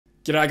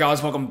G'day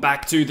guys, welcome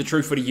back to the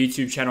True Footy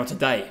YouTube channel.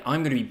 Today,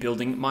 I'm going to be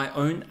building my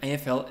own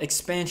AFL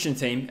expansion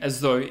team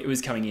as though it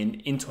was coming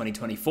in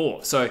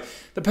 2024. So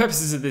the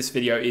purposes of this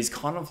video is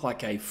kind of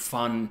like a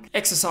fun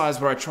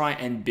exercise where I try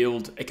and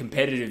build a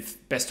competitive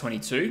best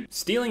 22,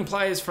 stealing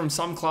players from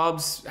some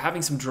clubs,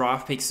 having some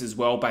draft picks as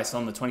well based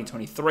on the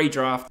 2023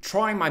 draft,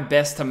 trying my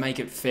best to make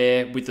it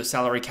fair with the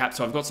salary cap.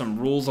 So I've got some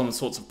rules on the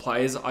sorts of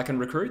players I can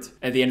recruit.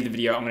 At the end of the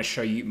video, I'm going to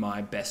show you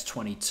my best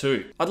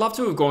 22. I'd love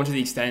to have gone to the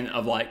extent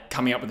of like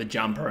coming up with a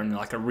jumper and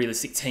like a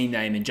realistic team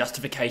name and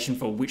justification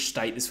for which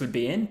state this would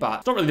be in, but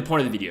it's not really the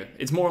point of the video.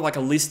 It's more like a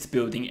list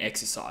building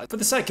exercise. For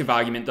the sake of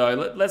argument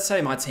though, let's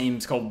say my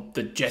team's called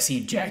the Jesse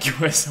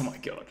Jaguars. Oh my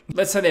God.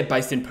 Let's say they're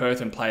based in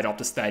Perth and play at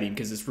Optus Stadium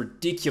because it's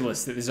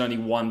ridiculous that there's only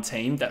one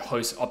team that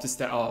hosts Optus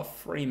Stadium. Oh,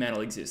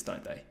 Fremantle exists,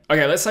 don't they?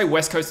 Okay, let's say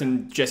West Coast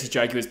and Jesse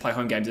Jaguars play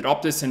home games at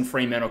Optus and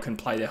Fremantle can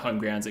play their home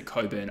grounds at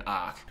Coburn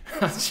Arc.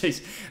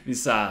 Jeez,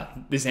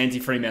 this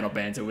anti-Fremantle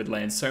banter would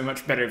land so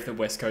much better if the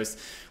West Coast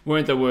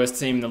weren't the worst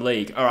team in the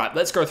league. All right,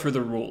 let's go through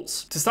the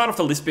rules. To start off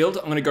the list build,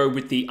 I'm going to go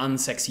with the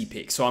unsexy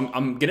pick. So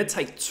I'm going to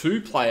take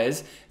two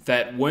players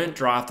that weren't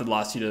drafted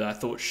last year that I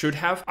thought should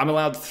have. I'm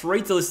allowed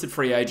 3 delisted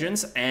free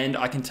agents, and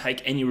I can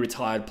take any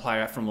retired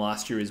player from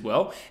last year as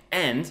well.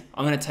 And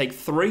I'm going to take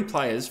 3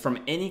 players from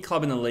any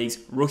club in the league's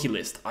rookie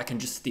list. I can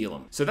just steal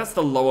them. So that's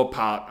the lower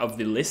part of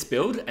the list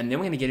build, and then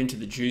we're going to get into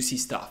the juicy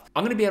stuff.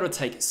 I'm going to be able to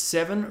take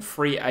 7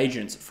 free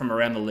agents from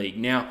around the league.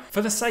 Now,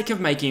 for the sake of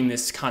making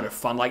this kind of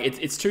fun, like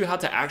it's too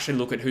hard to actually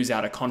look at who's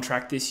out of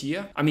contract this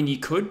year. I mean, you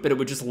could, but it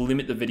would just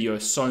limit the video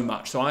so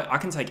much. So I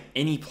can take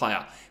any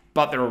player,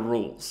 but there are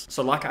rules.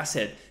 So like I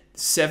said,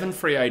 7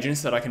 free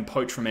agents that I can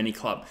poach from any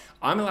club.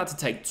 I'm allowed to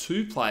take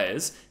 2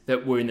 players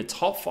that were in the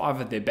top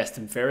 5 of their best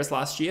and fairest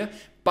last year,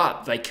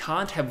 but they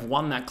can't have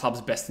won that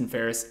club's best and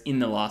fairest in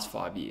the last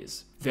 5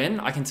 years. Then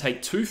I can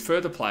take 2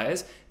 further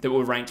players that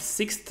were ranked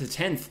 6th to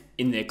 10th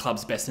in their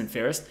club's best and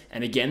fairest,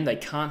 and again, they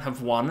can't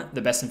have won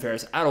the best and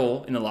fairest at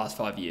all in the last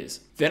 5 years.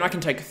 Then I can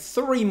take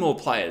 3 more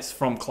players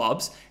from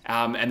clubs,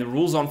 and the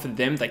rules on for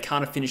them, they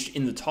can't have finished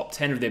in the top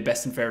 10 of their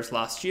best and fairest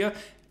last year.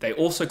 They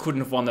also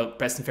couldn't have won the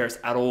best and fairest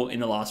at all in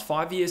the last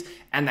 5 years,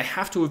 and they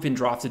have to have been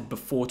drafted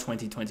before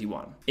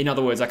 2021. In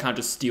other words, I can't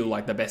just steal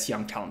like the best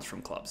young talents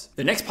from clubs.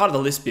 The next part of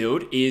the list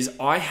build is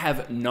I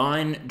have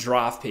 9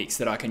 draft picks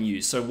that I can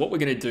use. So what we're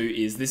going to do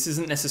is, this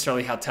isn't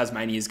necessarily how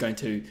Tasmania is going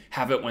to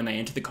have it when they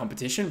enter the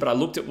competition, but I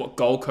looked at what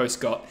Gold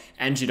Coast got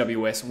and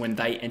GWS when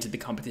they entered the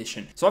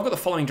competition. So I've got the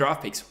following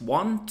draft picks: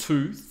 1,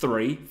 2,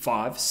 3,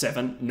 5,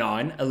 7,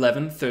 9,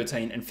 11,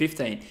 13, and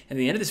 15. And at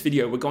the end of this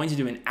video, we're going to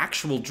do an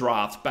actual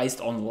draft based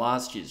on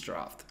last year's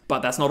draft. But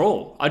that's not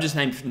all. I just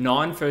named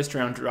 9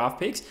 first-round draft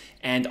picks,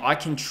 and I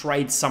can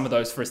trade some of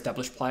those for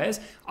established players.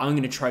 I'm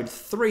going to trade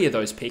 3 of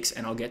those picks,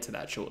 and I'll get to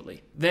that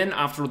shortly. Then,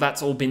 after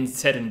that's all been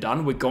said and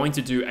done, we're going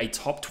to do a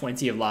top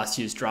 20 of last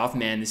year's draft.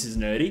 Man, this is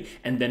nerdy.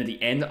 And then at the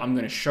end, I'm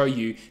going to show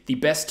you the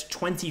best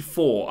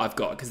 24 I've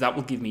got, because that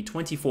will give me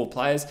 24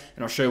 players,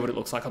 and I'll show you what it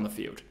looks like on the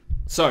field.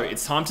 So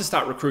it's time to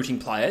start recruiting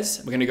players.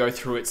 We're going to go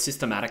through it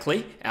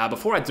systematically.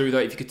 Before I do though,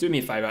 if you could do me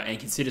a favor and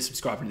consider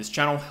subscribing to this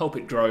channel, help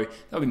it grow,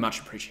 that would be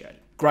much appreciated.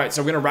 Great,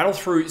 so we're going to rattle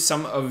through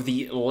some of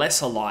the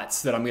lesser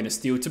lights that I'm going to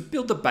steal to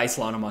build the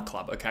baseline of my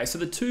club, okay? So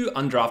the 2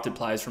 undrafted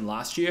players from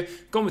last year,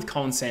 gone with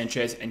Colin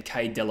Sanchez and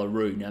Kay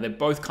Delarue. Now, they're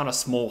both kind of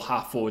small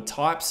half-forward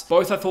types.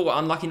 Both I thought were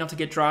unlucky not to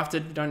get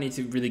drafted. You don't need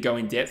to really go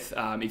in depth.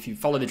 If you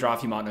follow the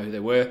draft, you might know who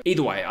they were.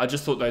 Either way, I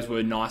just thought those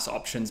were nice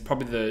options.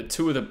 Probably the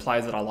 2 of the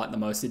players that I like the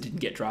most that didn't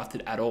get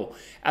drafted at all.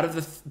 Out of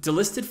the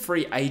delisted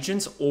free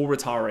agents or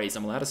retirees,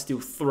 I'm allowed to steal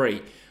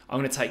 3. I'm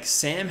going to take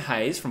Sam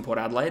Hayes from Port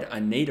Adelaide. I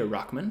need a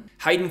ruckman.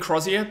 Hayden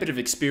Crozier, a bit of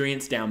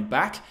experience down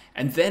back.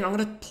 And then I'm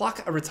going to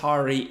pluck a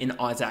retiree in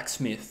Isaac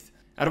Smith.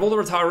 Out of all the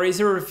retirees,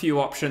 there are a few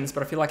options,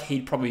 but I feel like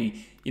he'd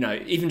probably,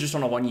 even just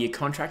on a 1-year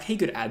contract, he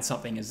could add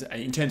something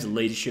in terms of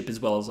leadership as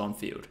well as on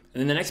field.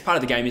 And then the next part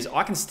of the game is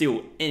I can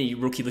steal any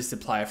rookie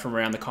listed player from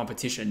around the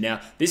competition.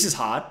 Now, this is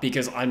hard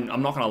because I'm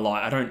not going to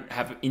lie, I don't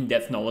have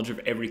in-depth knowledge of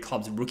every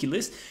club's rookie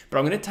list, but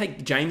I'm going to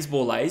take James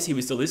Borlase. He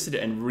was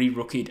delisted and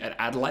re-rookied at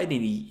Adelaide,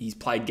 and he's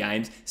played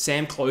games.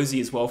 Sam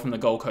Closey as well from the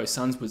Gold Coast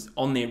Suns was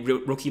on their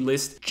rookie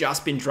list,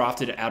 just been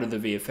drafted out of the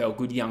VFL,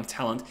 good young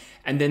talent.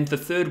 And then the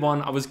third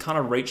one, I was kind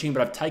of reaching,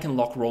 but I've taken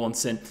Locke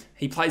Rawlinson.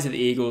 He plays at the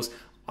Eagles.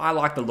 I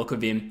like the look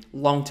of him,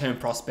 long-term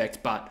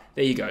prospect, but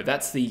there you go.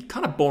 That's the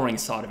kind of boring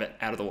side of it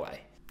out of the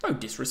way. No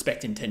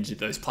disrespect intended to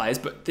those players,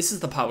 but this is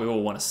the part we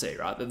all want to see,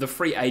 right? The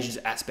free agents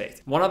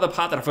aspect. One other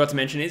part that I forgot to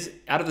mention is,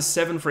 out of the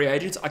 7 free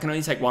agents, I can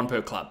only take 1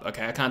 per club,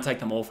 okay? I can't take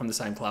them all from the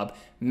same club.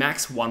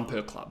 Max 1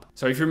 per club.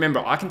 So if you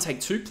remember, I can take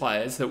 2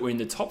 players that were in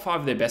the top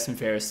 5 of their best and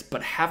fairest,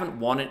 but haven't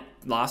won it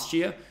last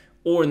year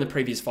or in the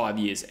previous 5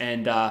 years.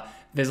 And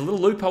there's a little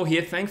loophole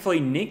here. Thankfully,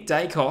 Nick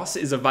Dacos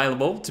is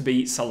available to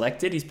be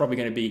selected. He's probably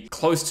going to be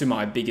close to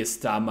my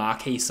biggest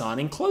marquee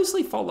signing,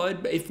 closely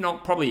followed, if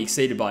not probably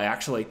exceeded by,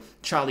 actually,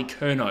 Charlie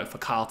Curnow for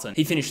Carlton.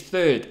 He finished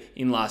 3rd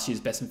in last year's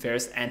Best and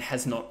Fairest and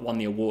has not won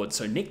the award.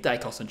 So Nick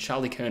Dacos and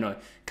Charlie Curnow,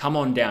 come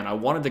on down. I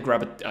wanted to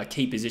grab a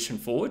key position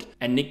forward,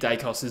 and Nick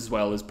Dacos as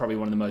well is probably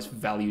one of the most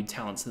valued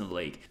talents in the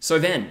league. So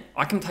then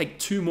I can take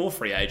 2 more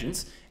free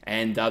agents.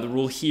 And the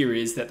rule here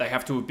is that they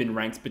have to have been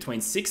ranked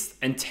between 6th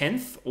and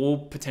 10th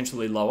or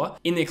potentially lower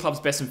in their club's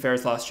Best and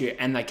Fairest last year,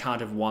 and they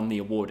can't have won the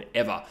award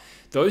ever.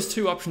 Those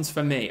 2 options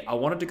for me. I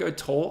wanted to go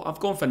tall. I've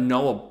gone for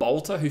Noah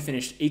Bolter, who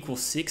finished equal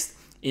 6th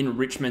in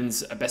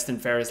Richmond's Best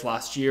and Fairest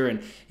last year.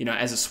 And, you know,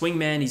 as a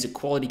swingman, he's a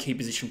quality key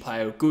position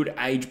player, good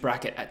age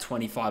bracket at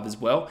 25 as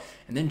well.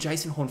 And then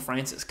Jason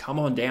Horne-Francis, come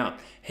on down.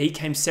 He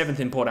came 7th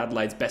in Port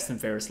Adelaide's Best and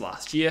Fairest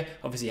last year.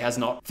 Obviously has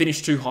not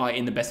finished too high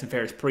in the Best and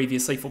Fairest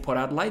previously for Port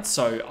Adelaide,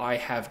 so I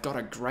have got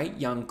a great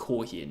young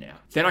core here now.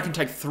 Then I can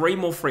take 3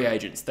 more free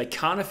agents. They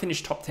can't have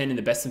finished top 10 in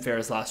the Best and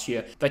Fairest last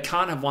year. They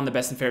can't have won the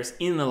Best and Fairest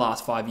in the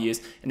last 5 years,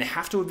 and they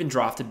have to have been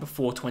drafted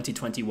before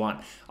 2021.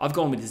 I've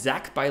gone with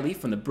Zach Bailey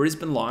from the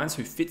Brisbane Lions,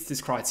 who fits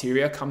this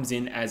criteria, comes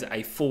in as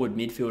a forward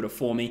midfielder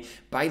for me.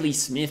 Bailey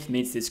Smith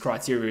meets this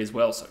criteria as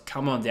well, so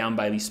come on down,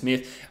 Bailey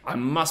Smith. I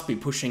must be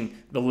pushing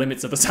the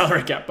limits of the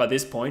salary cap by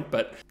this point,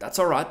 but that's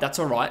all right, that's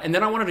all right. And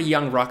then I wanted a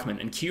young ruckman,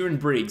 and Kieran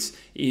Briggs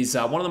is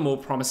one of the more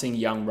promising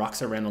young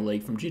rucks around the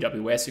league from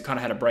GWS, who kind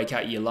of had a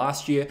breakout year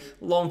last year,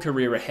 long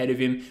career ahead of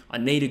him. I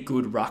need a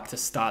good ruck to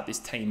start this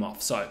team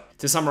off. So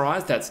to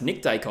summarise, that's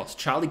Nick Dacos,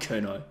 Charlie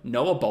Curnow,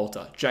 Noah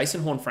Bolter,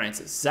 Jason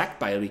Horne-Francis, Zach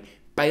Bailey,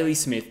 Bailey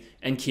Smith,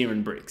 and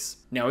Kieran Briggs.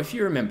 Now, if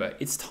you remember,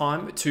 it's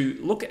time to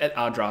look at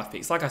our draft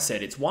picks. Like I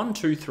said, it's 1,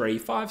 2, 3,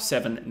 5,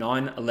 7,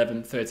 9,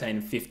 11, 13,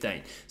 and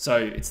 15. So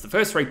it's the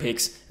first 3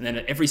 picks, and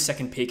then every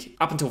second pick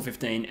up until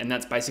 15, and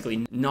that's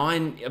basically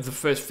 9 of the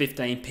first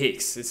 15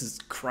 picks. This is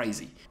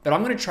crazy. But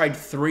I'm going to trade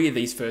 3 of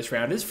these first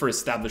rounders for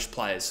established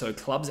players, so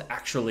clubs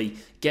actually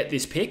get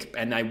this pick,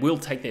 and they will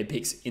take their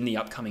picks in the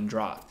upcoming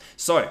draft.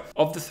 So,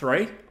 of the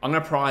 3, I'm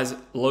going to prize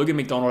Logan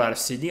McDonald out of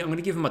Sydney. I'm going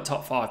to give him a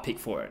top 5 pick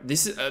for it.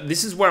 This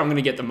is where I'm going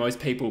to get the most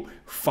people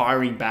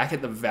firing back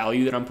at the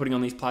value that I'm putting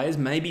on these players.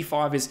 Maybe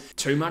 5 is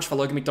too much for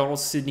Logan McDonald.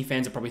 Sydney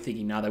fans are probably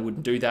thinking, no, they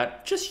wouldn't do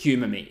that. Just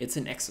humour me. It's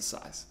an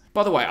exercise.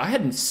 By the way, I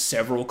had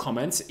several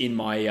comments in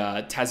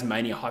my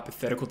Tasmania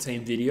hypothetical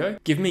team video.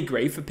 Give me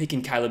grief for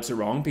picking Caleb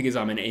Sarong because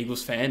I'm an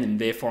Eagles fan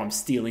and therefore I'm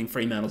stealing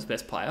Fremantle's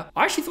best player.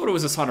 I actually thought it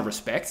was a sign of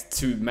respect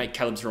to make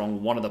Caleb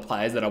Sarong one of the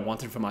players that I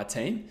wanted for my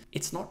team.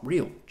 It's not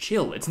real.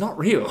 Chill. It's not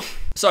real.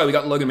 So we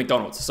got Logan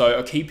McDonald. So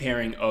a key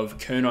pairing of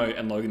Curnow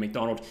and Logan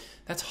McDonald.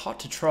 That's hot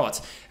to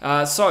trot.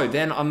 So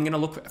then I'm going to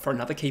look for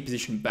another key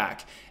position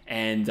back,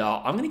 and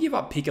I'm going to give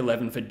up pick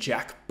 11 for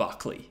Jack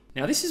Buckley.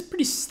 Now, this is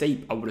pretty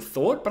steep, I would have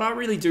thought, but I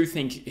really do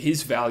think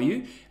his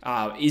value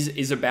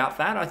is about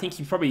that. I think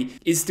he probably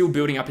is still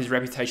building up his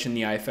reputation in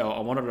the AFL. I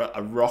wanted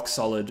a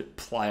rock-solid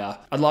player.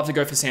 I'd love to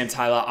go for Sam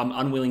Taylor. I'm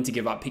unwilling to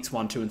give up picks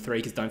 1, 2, and 3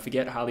 because don't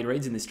forget, Harley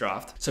Reid's in this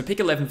draft. So pick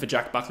 11 for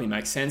Jack Buckley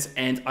makes sense,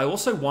 and I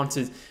also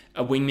wanted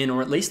a wingman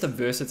or at least a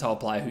versatile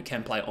player who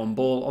can play on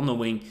ball, on the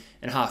wing,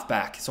 and half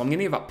back. So I'm going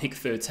to give up pick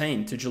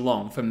 13 to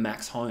Geelong for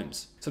Max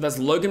Holmes. So that's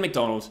Logan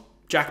McDonald,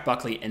 Jack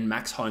Buckley, and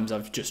Max Holmes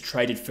I've just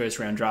traded first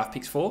round draft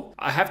picks for.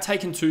 I have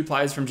taken 2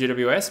 players from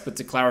GWS, but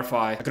to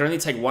clarify, I could only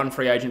take 1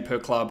 free agent per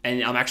club,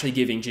 and I'm actually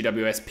giving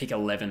GWS pick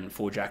 11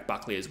 for Jack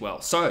Buckley as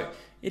well. So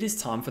it is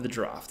time for the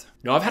draft.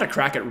 Now, I've had a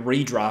crack at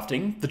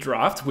redrafting the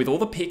draft with all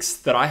the picks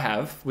that I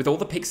have, with all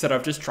the picks that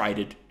I've just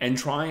traded, and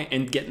try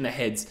and get in the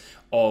heads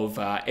of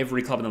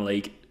every club in the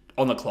league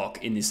on the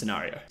clock in this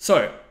scenario.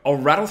 So I'll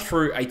rattle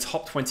through a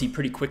top 20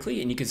 pretty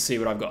quickly and you can see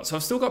what I've got. So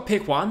I've still got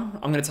pick 1.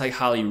 I'm going to take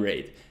Harley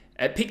Reid.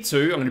 At pick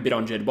 2, I'm going to bid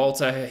on Jed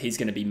Bolter. He's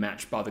going to be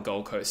matched by the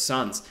Gold Coast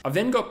Suns. I've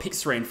then got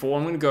picks 3 and 4.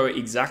 I'm going to go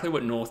exactly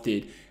what North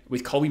did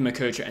with Colby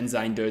McKercher and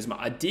Zane Dersma.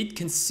 I did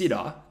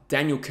consider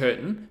Daniel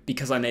Curtin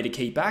because I need a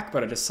key back,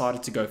 but I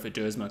decided to go for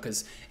Dersma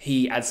because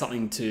he adds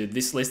something to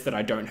this list that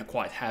I don't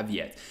quite have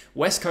yet.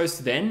 West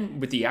Coast then,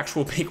 with the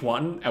actual pick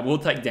 1, I will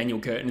take Daniel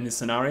Curtin in this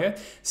scenario.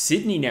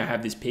 Sydney now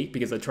have this pick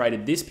because I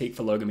traded this pick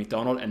for Logan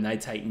McDonald and they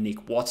take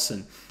Nick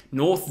Watson.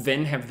 North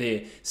then have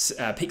their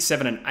pick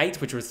 7 and 8,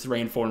 which was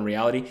 3 and 4 in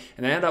reality,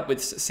 and they end up with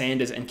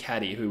Sanders and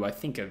Caddy, who I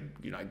think are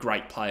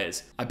great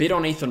players. I bid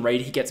on Ethan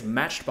Reid. He gets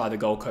matched by the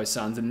Gold Coast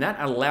Suns, and that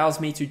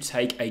allows me to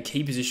take a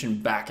key position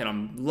back, and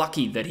I'm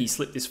lucky that he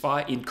slipped this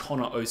far in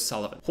Connor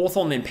O'Sullivan.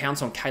 Hawthorn then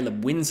pounce on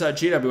Caleb Windsor.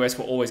 GWS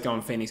will always go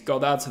on Phoenix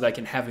Goddard, so they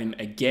can have him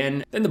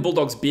again. Then the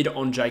Bulldogs bid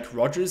on Jake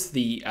Rogers,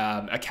 the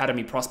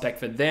academy prospect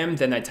for them.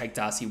 Then they take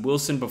Darcy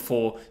Wilson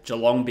before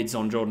Geelong bids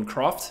on Jordan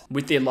Croft.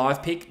 With their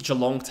live pick,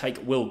 Geelong take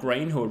Will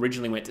Green, who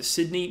originally went to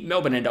Sydney.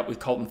 Melbourne end up with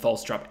Colton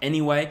Tholstrup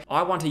anyway.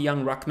 I want a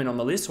young ruckman on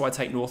the list, so I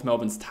take North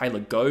Melbourne's Taylor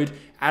Goad.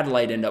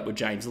 Adelaide end up with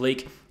James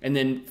Leake. And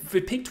then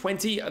for pick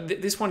 20,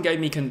 this one gave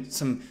me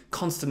some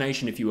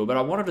consternation, if you will, but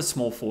I wanted a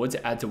small forward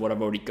to add to what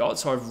I've already got,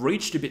 so I've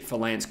reached a bit for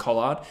Lance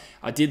Collard.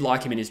 I did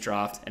like him in his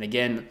draft, and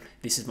again,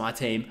 this is my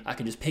team. I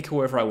can just pick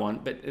whoever I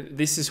want, but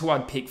this is who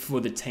I'd pick for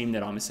the team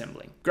that I'm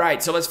assembling.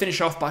 Great, so let's finish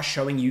off by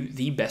showing you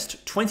the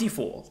best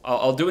 24.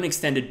 I'll do an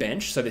extended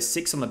bench, so there's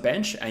 6 on the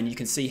bench, and you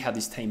can see how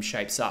this team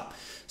shapes up.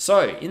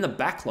 So in the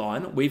back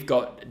line, we've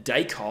got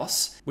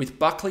Dacos with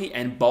Buckley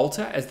and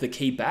Bolter as the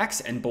key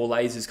backs, and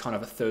Borlase is kind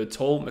of a third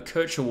tall.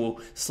 McKercher will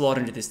slot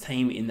into this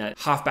team in that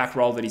halfback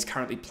role that he's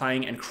currently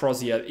playing, and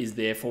Crozier is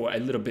there for a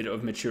little bit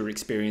of mature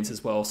experience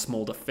as well,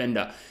 small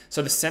defender.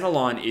 So the centre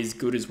line is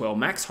good as well.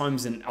 Max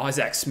Holmes and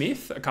Isaac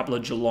Smith, a couple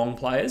of Geelong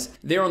players.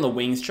 They're on the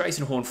wings.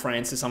 Jason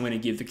Horne-Francis, I'm going to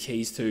give the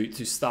keys to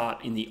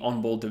start in the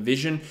on-ball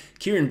division.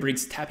 Kieran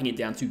Briggs tapping it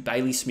down to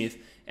Bailey Smith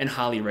and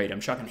Harley Reid. I'm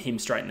chucking him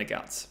straight in the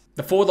guts.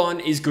 The forward line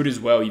is good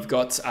as well. You've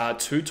got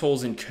 2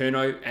 talls in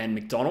Curnow and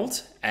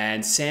McDonald,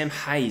 and Sam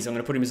Hayes. I'm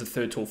going to put him as a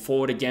third tall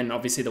forward. Again,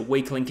 obviously the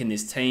weak link in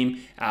this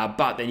team,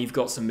 but then you've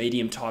got some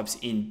medium types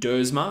in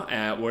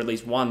Dersma, or at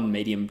least one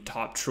medium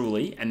type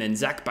truly, and then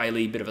Zach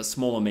Bailey, a bit of a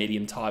smaller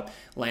medium type.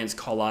 Lance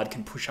Collard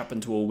can push up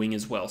into a wing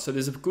as well. So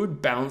there's a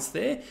good balance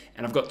there,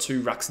 and I've got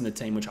 2 rucks in the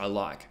team, which I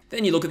like.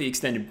 Then you look at the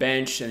extended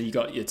bench, and you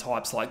got your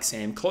types like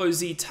Sam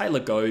Closey, Taylor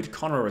Goad,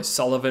 Connor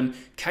O'Sullivan,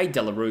 Cade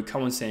Delarue,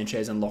 Cohen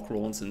Sanchez, and Locke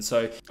Rawlinson.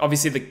 So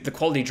obviously the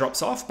quality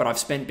drops off, but I've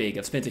spent big.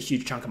 I've spent a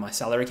huge chunk of my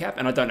salary cap,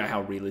 and I don't know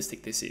how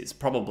realistic this is.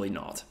 Probably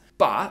not.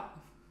 But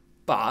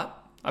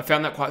I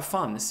found that quite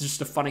fun. This is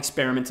just a fun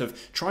experiment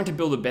of trying to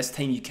build the best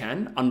team you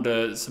can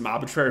under some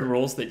arbitrary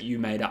rules that you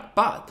made up.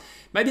 But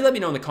maybe let me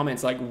know in the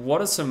comments, like,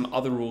 what are some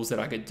other rules that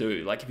I could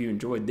do? Like, if you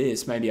enjoyed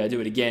this, maybe I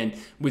do it again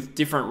with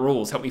different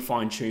rules. Help me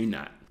fine tune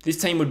that. This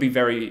team would be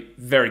very,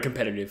 very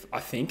competitive,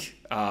 I think,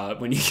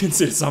 when you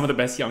consider some of the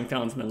best young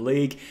talents in the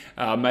league.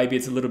 Maybe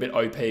it's a little bit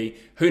OP.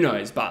 Who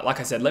knows? But like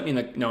I said, let me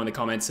know in the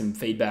comments some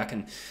feedback,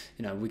 and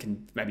we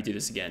can maybe do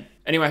this again.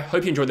 Anyway,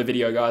 hope you enjoyed the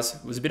video, guys.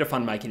 It was a bit of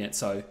fun making it,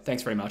 so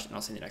thanks very much, and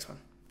I'll see you in the next one.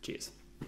 Cheers.